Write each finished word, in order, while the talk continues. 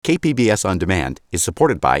KPBS On Demand is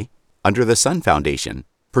supported by Under the Sun Foundation,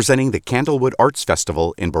 presenting the Candlewood Arts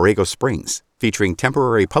Festival in Borrego Springs, featuring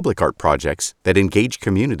temporary public art projects that engage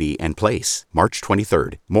community and place. March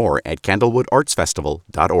 23rd. More at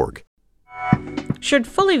candlewoodartsfestival.org. Should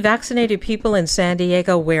fully vaccinated people in San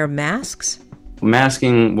Diego wear masks?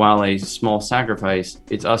 Masking, while a small sacrifice,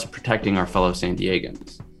 it's us protecting our fellow San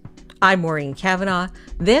Diegans. I'm Maureen Cavanaugh.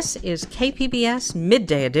 This is KPBS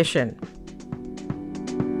Midday Edition.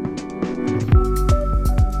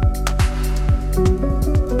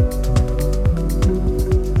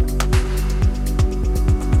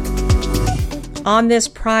 On this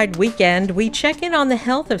Pride weekend, we check in on the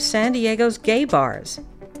health of San Diego's gay bars.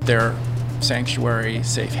 They're sanctuary,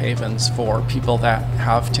 safe havens for people that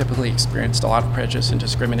have typically experienced a lot of prejudice and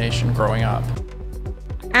discrimination growing up.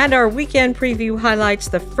 And our weekend preview highlights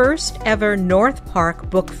the first ever North Park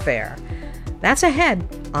Book Fair. That's ahead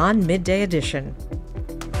on Midday Edition.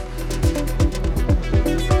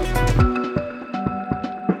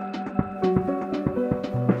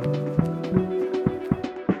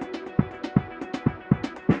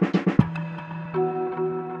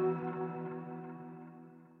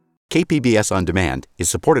 KPBS On Demand is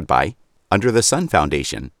supported by Under the Sun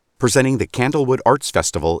Foundation, presenting the Candlewood Arts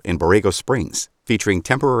Festival in Borrego Springs, featuring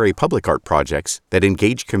temporary public art projects that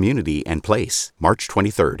engage community and place. March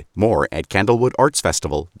 23rd. More at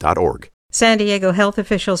candlewoodartsfestival.org. San Diego health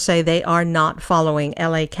officials say they are not following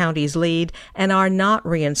LA County's lead and are not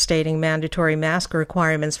reinstating mandatory mask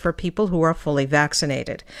requirements for people who are fully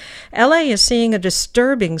vaccinated. LA is seeing a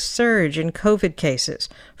disturbing surge in COVID cases.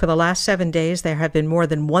 For the last 7 days, there have been more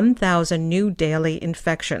than 1,000 new daily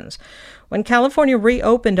infections. When California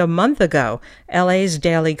reopened a month ago, LA's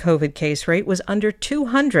daily COVID case rate was under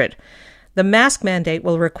 200. The mask mandate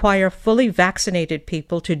will require fully vaccinated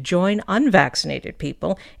people to join unvaccinated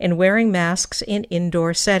people in wearing masks in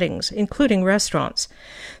indoor settings, including restaurants.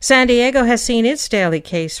 San Diego has seen its daily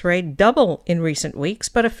case rate double in recent weeks,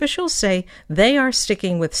 but officials say they are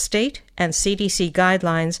sticking with state and CDC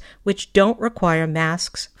guidelines, which don't require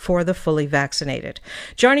masks for the fully vaccinated.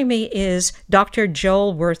 Joining me is Dr.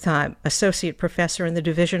 Joel Wertheim, Associate Professor in the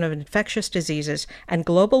Division of Infectious Diseases and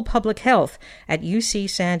Global Public Health at UC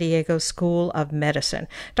San Diego School of Medicine.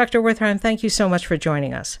 Dr. Wertheim, thank you so much for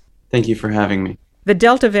joining us. Thank you for having me. The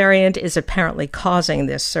Delta variant is apparently causing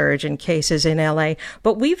this surge in cases in LA,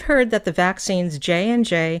 but we've heard that the vaccines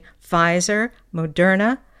J&J, Pfizer,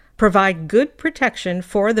 Moderna, provide good protection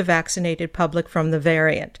for the vaccinated public from the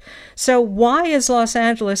variant. So why is Los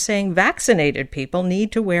Angeles saying vaccinated people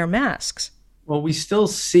need to wear masks? Well, we still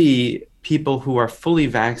see people who are fully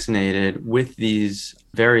vaccinated with these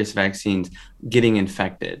various vaccines getting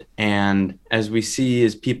infected. And as we see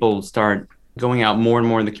as people start going out more and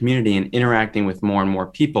more in the community and interacting with more and more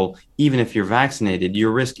people, even if you're vaccinated,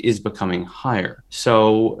 your risk is becoming higher.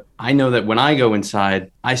 So I know that when I go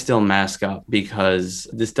inside, I still mask up because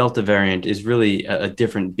this Delta variant is really a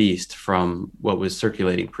different beast from what was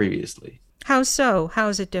circulating previously. How so? How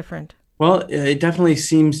is it different? Well, it definitely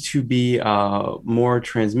seems to be more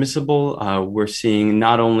transmissible. We're seeing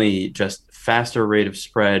not only just faster rate of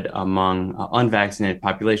spread among unvaccinated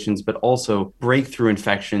populations, but also breakthrough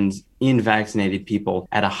infections in vaccinated people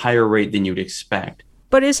at a higher rate than you'd expect.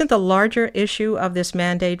 But isn't the larger issue of this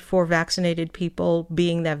mandate for vaccinated people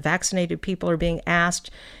being that vaccinated people are being asked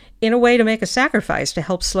in a way to make a sacrifice to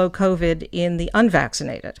help slow COVID in the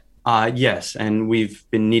unvaccinated? Yes, and we've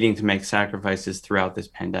been needing to make sacrifices throughout this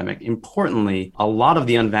pandemic. Importantly, a lot of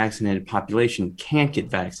the unvaccinated population can't get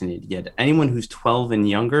vaccinated yet. Anyone who's 12 and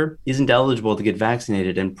younger isn't eligible to get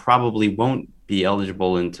vaccinated and probably won't be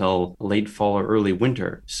eligible until late fall or early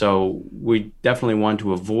winter. So we definitely want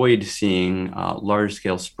to avoid seeing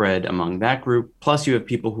large-scale spread among that group. Plus, you have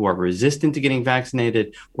people who are resistant to getting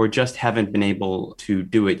vaccinated or just haven't been able to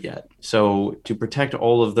do it yet. So to protect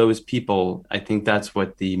all of those people, I think that's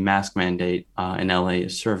what the mask mandate in LA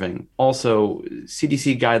is serving. Also,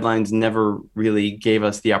 CDC guidelines never really gave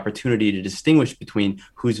us the opportunity to distinguish between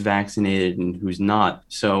who's vaccinated and who's not.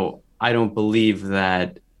 So I don't believe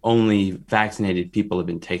that only vaccinated people have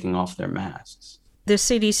been taking off their masks. The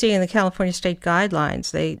CDC and the California state guidelines,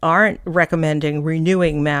 they aren't recommending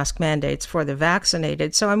renewing mask mandates for the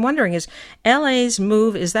vaccinated. So I'm wondering, is LA's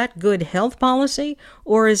move, is that good health policy,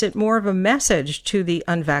 or is it more of a message to the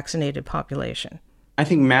unvaccinated population? I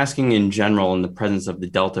think masking in general in the presence of the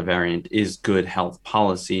Delta variant is good health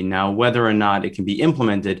policy. Now, whether or not it can be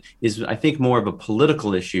implemented is, I think, more of a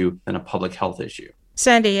political issue than a public health issue.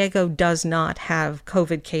 San Diego does not have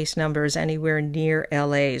COVID case numbers anywhere near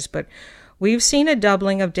LA's, but we've seen a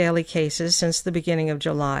doubling of daily cases since the beginning of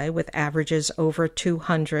July, with averages over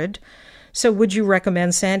 200. So would you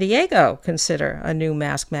recommend San Diego consider a new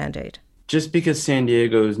mask mandate? Just because San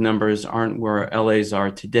Diego's numbers aren't where LA's are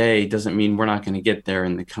today doesn't mean we're not going to get there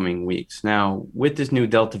in the coming weeks. Now, with this new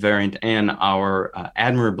Delta variant and our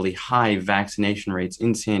admirably high vaccination rates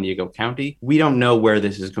in San Diego County, we don't know where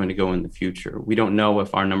this is going to go in the future. We don't know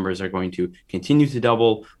if our numbers are going to continue to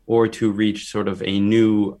double or to reach sort of a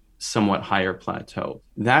new somewhat higher plateau.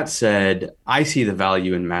 That said, I see the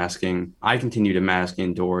value in masking. I continue to mask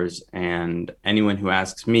indoors, and anyone who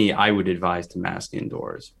asks me, I would advise to mask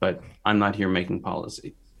indoors, but I'm not here making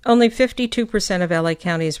policy. Only 52% of LA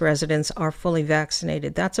County's residents are fully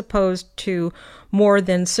vaccinated. That's opposed to more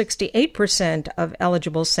than 68% of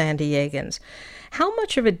eligible San Diegans. How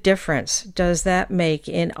much of a difference does that make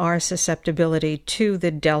in our susceptibility to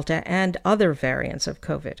the Delta and other variants of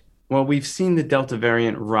COVID? Well, we've seen the Delta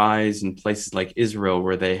variant rise in places like Israel,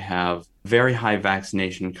 where they have very high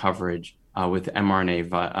vaccination coverage with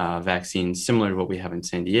mRNA vaccines, similar to what we have in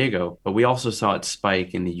San Diego. But we also saw it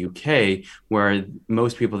spike in the UK, where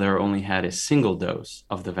most people there only had a single dose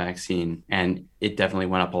of the vaccine, and it definitely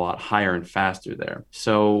went up a lot higher and faster there.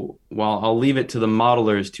 So while I'll leave it to the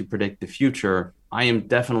modelers to predict the future, I am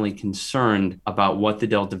definitely concerned about what the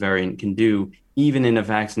Delta variant can do, even in a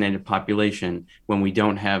vaccinated population, when we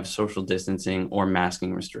don't have social distancing or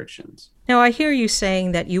masking restrictions. Now, I hear you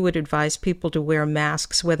saying that you would advise people to wear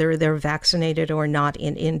masks whether they're vaccinated or not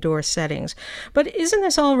in indoor settings. But isn't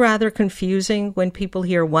this all rather confusing when people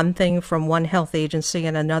hear one thing from one health agency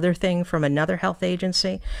and another thing from another health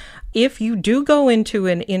agency? If you do go into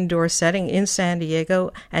an indoor setting in San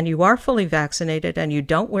Diego and you are fully vaccinated and you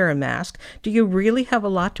don't wear a mask, do you really have a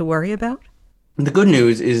lot to worry about? The good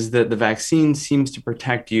news is that the vaccine seems to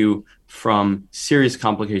protect you from serious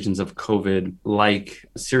complications of COVID, like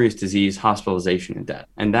serious disease, hospitalization, and death.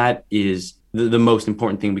 And that is the most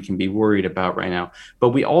important thing we can be worried about right now. But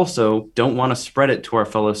we also don't want to spread it to our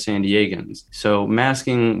fellow San Diegans. So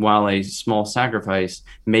masking, while a small sacrifice,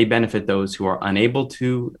 may benefit those who are unable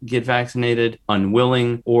to get vaccinated,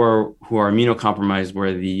 unwilling, or who are immunocompromised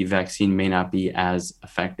where the vaccine may not be as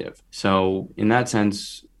effective. So in that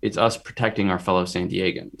sense, it's us protecting our fellow San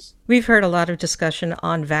Diegans. We've heard a lot of discussion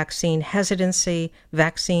on vaccine hesitancy,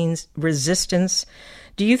 vaccines resistance.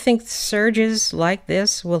 Do you think surges like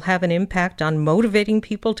this will have an impact on motivating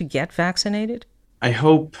people to get vaccinated? I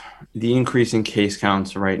hope the increase in case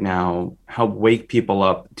counts right now help wake people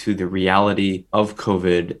up to the reality of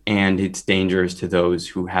COVID and its dangers to those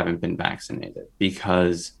who haven't been vaccinated.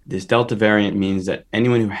 Because this Delta variant means that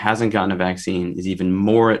anyone who hasn't gotten a vaccine is even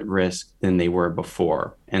more at risk than they were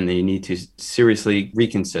before. And they need to seriously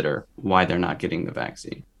reconsider why they're not getting the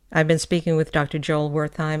vaccine. I've been speaking with Dr. Joel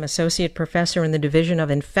Wertheim, Associate Professor in the Division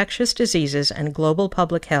of Infectious Diseases and Global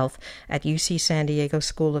Public Health at UC San Diego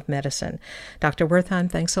School of Medicine. Dr.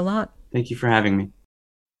 Wertheim, thanks a lot. Thank you for having me.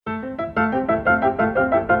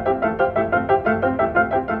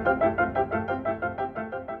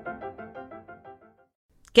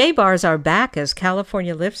 Gay bars are back as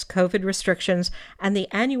California lifts COVID restrictions and the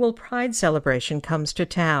annual Pride celebration comes to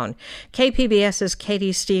town. KPBS's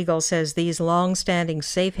Katie Stiegel says these long-standing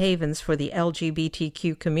safe havens for the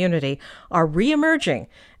LGBTQ community are re-emerging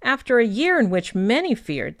after a year in which many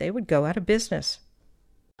feared they would go out of business.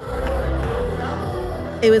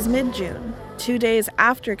 It was mid-June, 2 days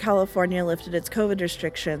after California lifted its COVID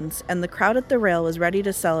restrictions, and the crowd at the rail was ready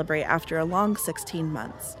to celebrate after a long 16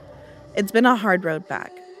 months. It's been a hard road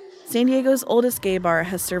back. San Diego's oldest gay bar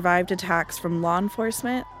has survived attacks from law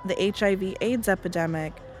enforcement, the HIV/AIDS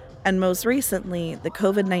epidemic, and most recently, the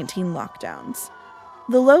COVID-19 lockdowns.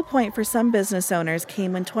 The low point for some business owners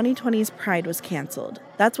came when 2020's Pride was canceled.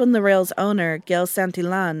 That's when the rail's owner, Gail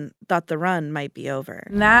Santillan, thought the run might be over.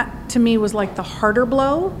 And that, to me, was like the harder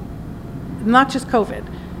blow. Not just COVID.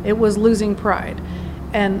 It was losing Pride.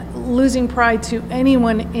 And losing Pride to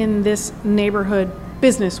anyone in this neighborhood,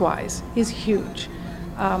 business-wise, is huge.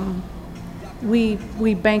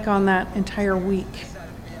 We bank on that entire week.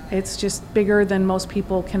 It's just bigger than most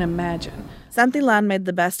people can imagine. Santillan made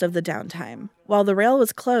the best of the downtime. While the rail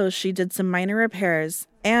was closed, she did some minor repairs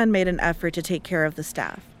and made an effort to take care of the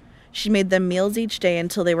staff. She made them meals each day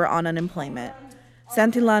until they were on unemployment.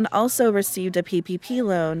 Santillan also received a PPP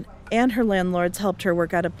loan, and her landlords helped her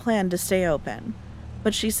work out a plan to stay open.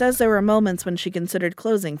 But she says there were moments when she considered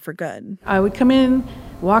closing for good. I would come in,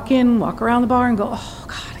 walk around the bar and go, oh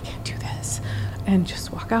God, I can't do this. And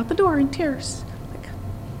just walk out the door in tears.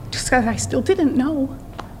 Just because I still didn't know.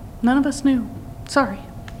 None of us knew. Sorry.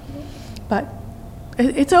 But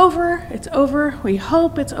it's over. It's over. We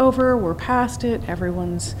hope it's over. We're past it.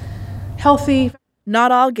 Everyone's healthy.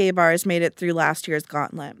 Not all gay bars made it through last year's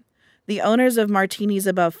gauntlet. The owners of Martinis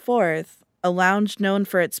Above 4th, a lounge known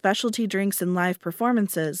for its specialty drinks and live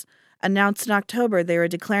performances, announced in October they were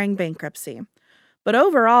declaring bankruptcy. But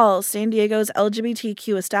overall, San Diego's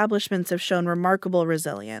LGBTQ establishments have shown remarkable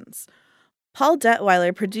resilience. Paul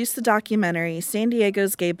Detweiler produced the documentary San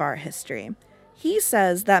Diego's Gay Bar History. He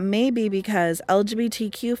says that may be because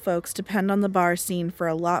LGBTQ folks depend on the bar scene for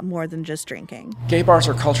a lot more than just drinking. Gay bars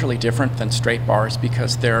are culturally different than straight bars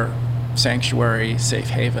because they're sanctuary, safe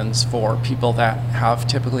havens for people that have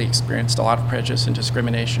typically experienced a lot of prejudice and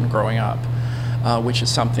discrimination growing up, which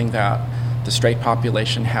is something that the straight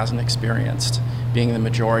population hasn't experienced, being the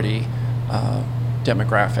majority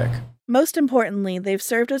demographic. Most importantly, they've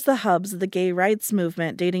served as the hubs of the gay rights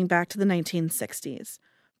movement dating back to the 1960s.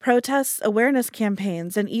 Protests, awareness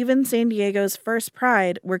campaigns, and even San Diego's first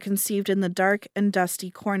Pride were conceived in the dark and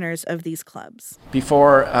dusty corners of these clubs.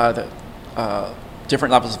 Before the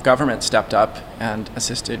different levels of government stepped up and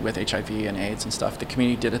assisted with HIV and AIDS and stuff, the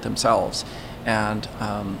community did it themselves. And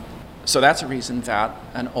so that's a reason that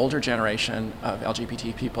an older generation of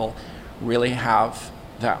LGBT people really have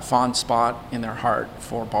that fond spot in their heart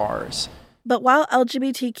for bars. But while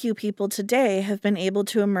LGBTQ people today have been able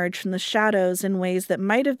to emerge from the shadows in ways that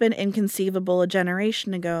might have been inconceivable a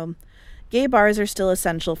generation ago, gay bars are still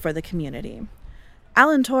essential for the community.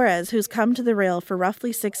 Alan Torres, who's come to the Rail for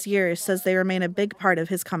roughly 6 years, says they remain a big part of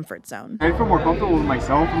his comfort zone. I feel more comfortable with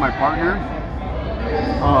myself and my partner.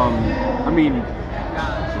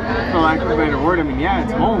 For lack of a better word,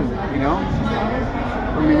 it's home,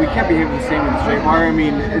 we can't behave the same in the straight bar.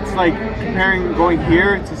 It's like comparing going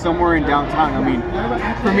here to somewhere in downtown.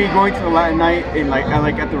 For me, going to the Latin night in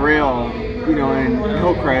at the Rail, in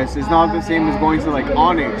Hillcrest is not the same as going to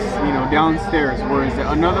Onyx, downstairs, whereas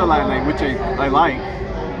another Latin night, which I like,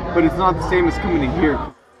 but it's not the same as coming to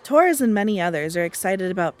here. Torres and many others are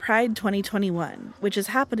excited about Pride 2021, which is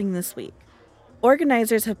happening this week.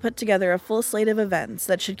 Organizers have put together a full slate of events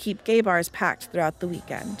that should keep gay bars packed throughout the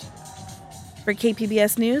weekend. For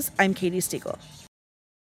KPBS News, I'm Katie Stiegel.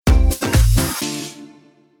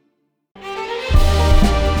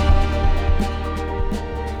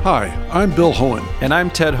 Hi, I'm Bill Hohen. And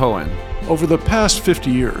I'm Ted Hohen. Over the past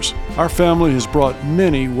 50 years, our family has brought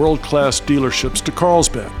many world-class dealerships to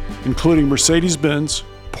Carlsbad, including Mercedes-Benz,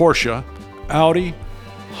 Porsche, Audi,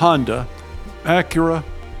 Honda, Acura,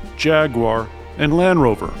 Jaguar, and Land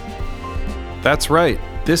Rover. That's right.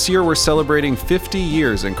 This year we're celebrating 50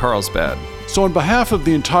 years in Carlsbad. So on behalf of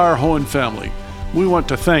the entire Hohen family, we want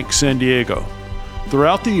to thank San Diego.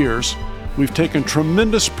 Throughout the years, we've taken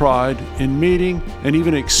tremendous pride in meeting and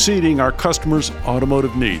even exceeding our customers'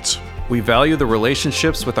 automotive needs. We value the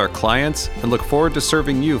relationships with our clients and look forward to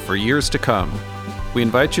serving you for years to come. We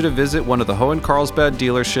invite you to visit one of the Hohen Carlsbad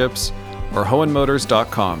dealerships or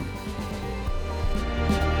hohenmotors.com.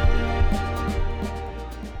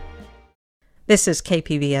 This is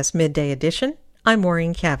KPBS Midday Edition. I'm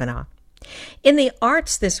Maureen Cavanaugh. In the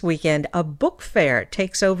arts this weekend, a book fair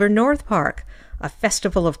takes over North Park, a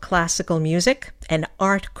festival of classical music, an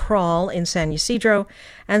art crawl in San Ysidro,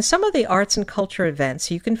 and some of the arts and culture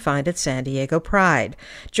events you can find at San Diego Pride.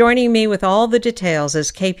 Joining me with all the details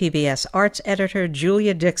is KPBS arts editor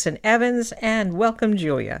Julia Dixon Evans, and welcome,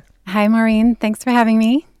 Julia. Hi, Maureen. Thanks for having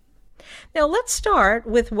me. Now, let's start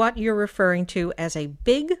with what you're referring to as a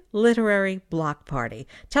big literary block party.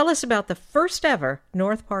 Tell us about the first ever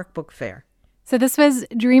North Park Book Fair. So this was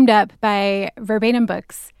dreamed up by Verbatim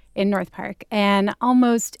Books in North Park, and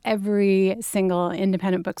almost every single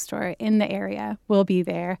independent bookstore in the area will be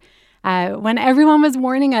there. When everyone was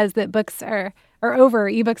warning us that books are over,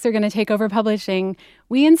 ebooks are going to take over publishing,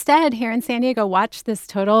 we instead here in San Diego watched this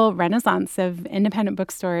total renaissance of independent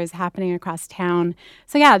bookstores happening across town.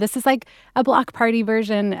 So yeah, this is like a block party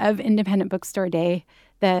version of Independent Bookstore Day,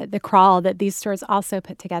 the crawl that these stores also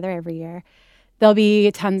put together every year. There'll be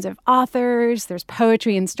tons of authors, there's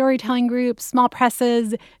poetry and storytelling groups, small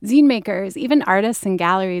presses, zine makers, even artists and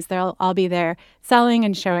galleries. They'll all be there selling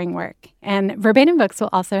and showing work. And Verbatim Books will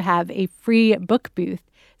also have a free book booth,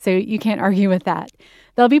 so you can't argue with that.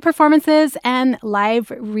 There'll be performances and live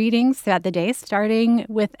readings throughout the day, starting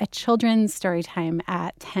with a children's story time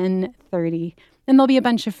at 10:30. And there'll be a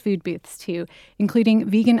bunch of food booths, too, including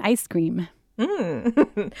vegan ice cream.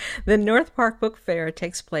 The North Park Book Fair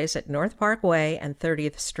takes place at North Park Way and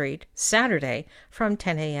 30th Street, Saturday from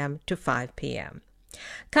 10 a.m. to 5 p.m.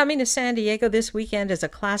 Coming to San Diego this weekend is a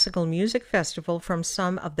classical music festival from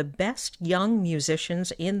some of the best young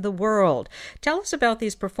musicians in the world. Tell us about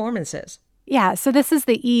these performances. Yeah, so this is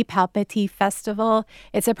the E Palpiti Festival.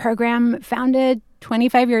 It's a program founded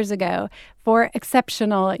 25 years ago for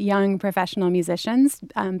exceptional young professional musicians,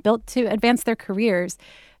 built to advance their careers.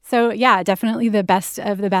 So yeah, definitely the best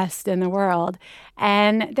of the best in the world.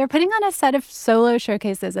 And they're putting on a set of solo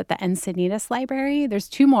showcases at the Encinitas Library. There's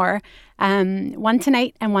 2 more, one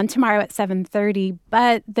tonight and one tomorrow at 7:30.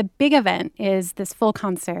 But the big event is this full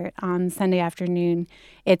concert on Sunday afternoon.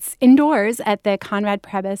 It's indoors at the Conrad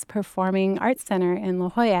Prebys Performing Arts Center in La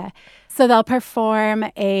Jolla. So they'll perform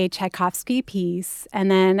a Tchaikovsky piece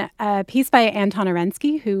and then a piece by Anton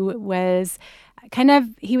Arensky, who was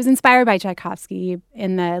he was inspired by Tchaikovsky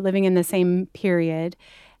living in the same period.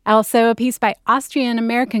 Also a piece by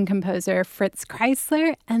Austrian-American composer Fritz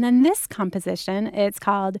Kreisler. And then this composition, it's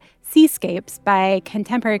called Seascapes by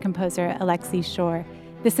contemporary composer Alexei Shore.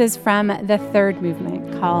 This is from the 3rd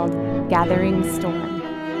movement called Gathering Storm.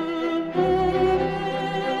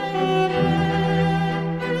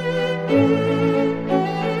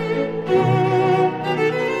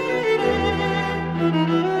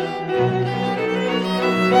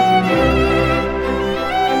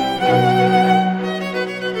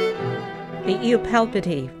 The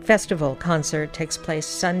Eupalpity Festival concert takes place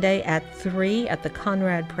Sunday at 3 at the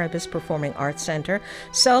Conrad Prebys Performing Arts Center.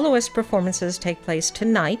 Soloist performances take place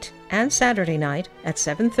tonight and Saturday night at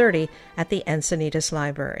 7:30 at the Encinitas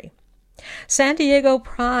Library. San Diego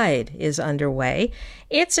Pride is underway.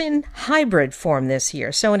 It's in hybrid form this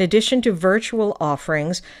year, so in addition to virtual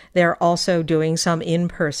offerings, they're also doing some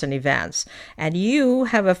in-person events. And you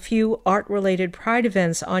have a few art-related Pride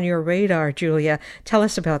events on your radar, Julia. Tell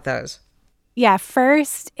us about those. Yeah,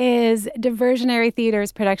 first is Diversionary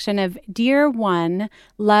Theater's production of Dear One,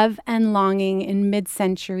 Love and Longing in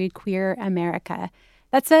Mid-Century Queer America.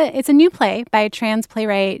 It's a new play by trans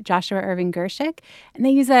playwright Joshua Irving Gershik, and they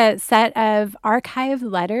use a set of archived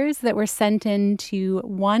letters that were sent in to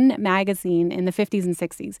One magazine in the 50s and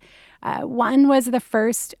 60s. One was the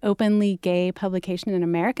first openly gay publication in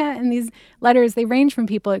America, and these letters, they range from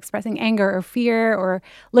people expressing anger or fear or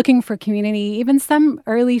looking for community, even some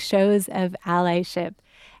early shows of allyship.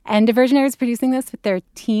 And Diversionary is producing this with their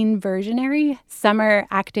Teen Versionary summer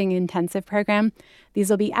acting intensive program. These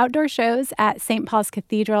will be outdoor shows at St. Paul's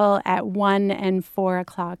Cathedral at 1 and 4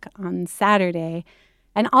 o'clock on Saturday.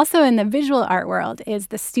 And also in the visual art world is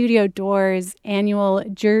the Studio Doors annual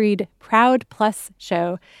juried Proud Plus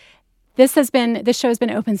show. This show has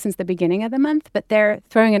been open since the beginning of the month, but they're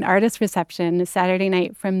throwing an artist reception Saturday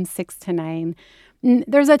night from 6 to 9.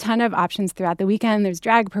 There's a ton of options throughout the weekend. There's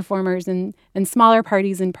drag performers and smaller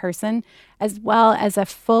parties in person, as well as a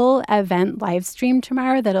full event live stream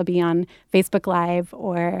tomorrow that'll be on Facebook Live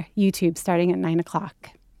or YouTube starting at 9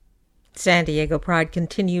 o'clock. San Diego Pride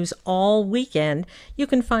continues all weekend. You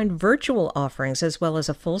can find virtual offerings as well as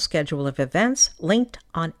a full schedule of events linked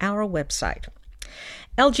on our website.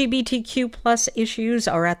 LGBTQ plus issues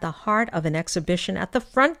are at the heart of an exhibition at the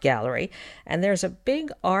Front Gallery, and there's a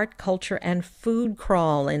big art, culture, and food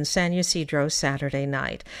crawl in San Ysidro Saturday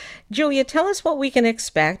night. Julia, tell us what we can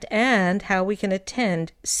expect and how we can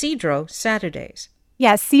attend Cedro Saturdays.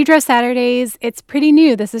 Yes, Cedro Saturdays, it's pretty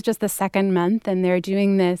new. This is just the 2nd month, and they're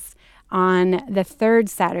doing this on the 3rd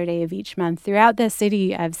Saturday of each month throughout the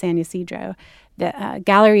city of San Ysidro. The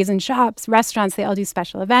galleries and shops, restaurants, they all do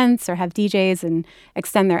special events or have DJs and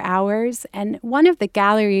extend their hours. And one of the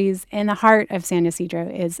galleries in the heart of San Ysidro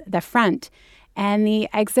is the Front. And the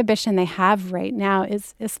exhibition they have right now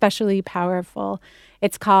is especially powerful.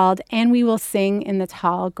 It's called And We Will Sing in the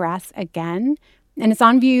Tall Grass Again. And it's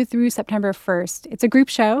on view through September 1st. It's a group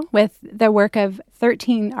show with the work of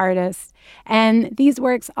 13 artists. And these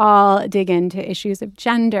works all dig into issues of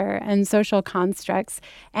gender and social constructs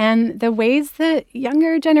and the ways that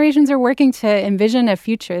younger generations are working to envision a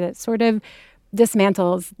future that sort of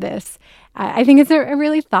dismantles this. I think it's a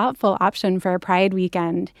really thoughtful option for a Pride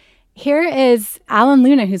weekend. Here is Alan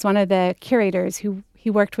Luna, who's one of the curators he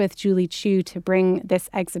worked with Julie Chu to bring this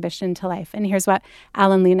exhibition to life. And here's what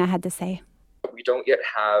Alan Luna had to say. We don't yet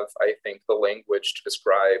have, I think, the language to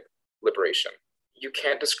describe liberation. You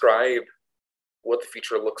can't describe what the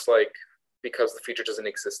future looks like because the future doesn't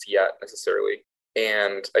exist yet necessarily.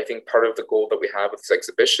 And I think part of the goal that we have with this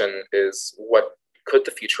exhibition is what could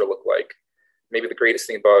the future look like? Maybe the greatest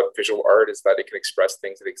thing about visual art is that it can express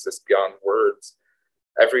things that exist beyond words.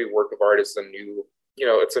 Every work of art is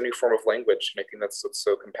it's a new form of language. And I think that's what's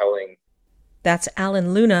so compelling. That's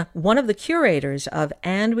Alan Luna, one of the curators of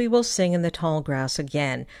And We Will Sing in the Tall Grass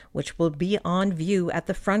Again, which will be on view at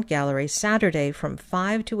the Front Gallery Saturday from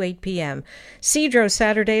 5 to 8 p.m. Cedro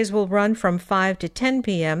Saturdays will run from 5 to 10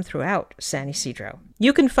 p.m. throughout San Ysidro.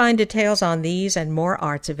 You can find details on these and more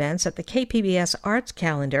arts events at the KPBS Arts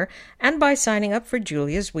Calendar and by signing up for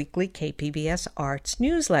Julia's weekly KPBS Arts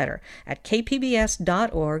newsletter at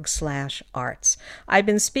kpbs.org/arts. I've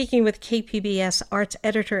been speaking with KPBS Arts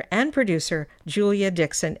editor and producer Julia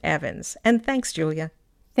Dixon Evans. And thanks, Julia.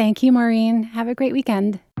 Thank you, Maureen. Have a great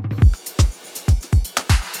weekend.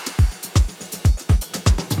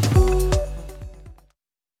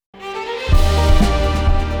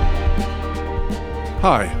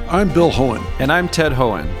 Hi, I'm Bill Hohen. And I'm Ted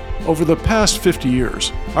Hohen. Over the past 50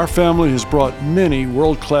 years, our family has brought many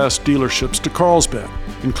world-class dealerships to Carlsbad,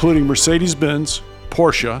 including Mercedes-Benz,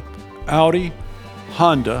 Porsche, Audi,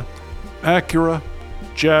 Honda, Acura,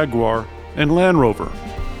 Jaguar, and Land Rover.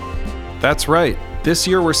 That's right. This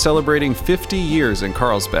year we're celebrating 50 years in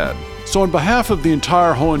Carlsbad. So on behalf of the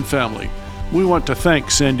entire Hohen family, we want to thank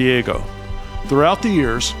San Diego. Throughout the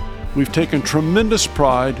years, we've taken tremendous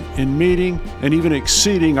pride in meeting and even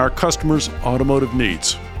exceeding our customers' automotive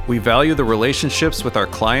needs. We value the relationships with our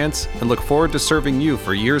clients and look forward to serving you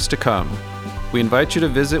for years to come. We invite you to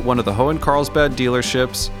visit one of the Hohen Carlsbad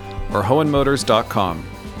dealerships or hohenmotors.com.